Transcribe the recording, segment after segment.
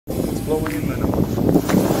blowing in minimum.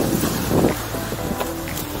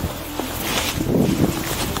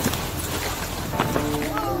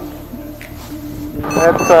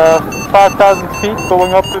 At 5,000 feet,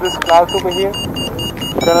 going up to this cloud over here.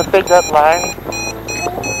 Gonna take that line.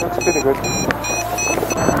 Looks pretty good.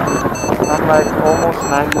 I'm like almost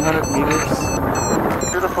 900 meters.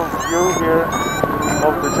 Beautiful view here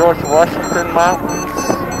of the George Washington Mountains.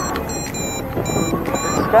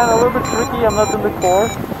 It's kind of a little bit tricky. I'm not in the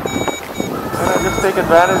course. And I just take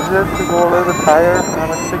advantage of it to go a little bit higher.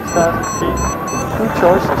 I'm at 6,000 feet. Two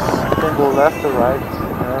choices. You can go left or right.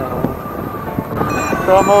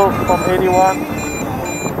 Thermal from 81.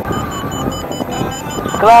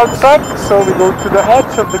 Clouds up, so we go to the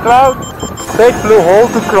edge of the cloud. Take Blue Hole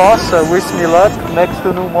to cross. Wish me luck. Next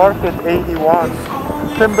to New Market 81.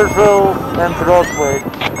 Timberville and Broadway.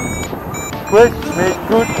 Wish me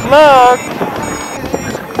good luck.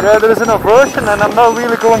 Yeah, there is an aversion and I'm not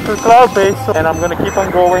really going to the cloud base. And I'm gonna keep on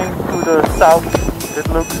going to the south. It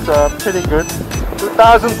looks pretty good.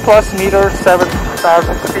 2,000 plus meters,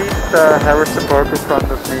 7,000 feet, Harrisonburg in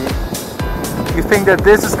front of me. You think that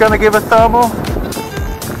this is gonna give a thermal?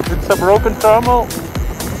 It's a broken thermal,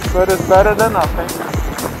 but it's better than nothing.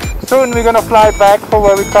 Soon we're gonna fly back for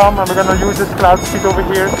where we come, and we're gonna use this cloud seat over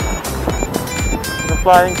here. We're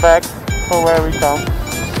flying back for where we come.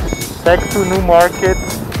 Back to New Market.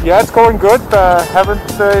 Yeah, it's going good. Haven't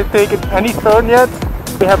taken any turn yet.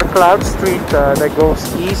 We have a cloud street that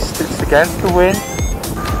goes east. It's against the wind.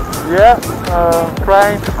 Yeah,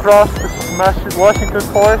 trying to cross the Washington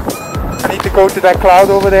Forest. I need to go to that cloud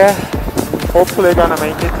over there. Hopefully I'm gonna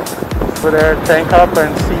make it over there, tank up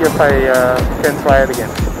and see if I can try it again.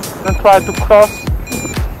 And try to cross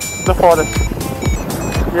the forest.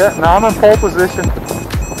 Yeah, now I'm in pole position.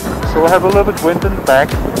 So I have a little bit wind in the back.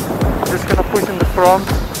 I'm just gonna push in the front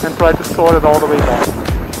and try to sort it all the way back.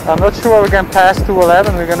 I'm not sure we can pass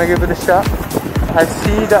 211, we're gonna give it a shot. I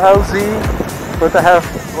see the LZ, but I have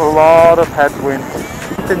a lot of headwind.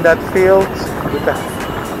 In that field with the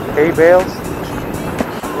hay bales.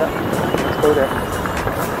 Yeah, let's go there.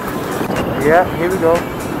 Yeah, here we go.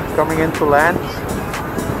 Coming into land.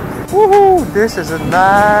 Woohoo! This is a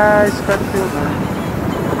nice cut field, man.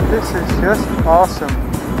 This is just awesome.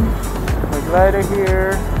 My glider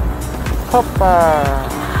here. Hoppa!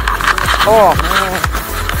 Oh man,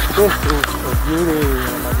 this is a beauty.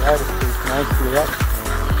 My glider is nicely up.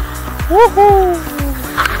 Woohoo!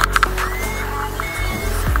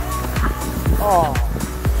 Oh,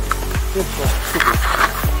 this was super.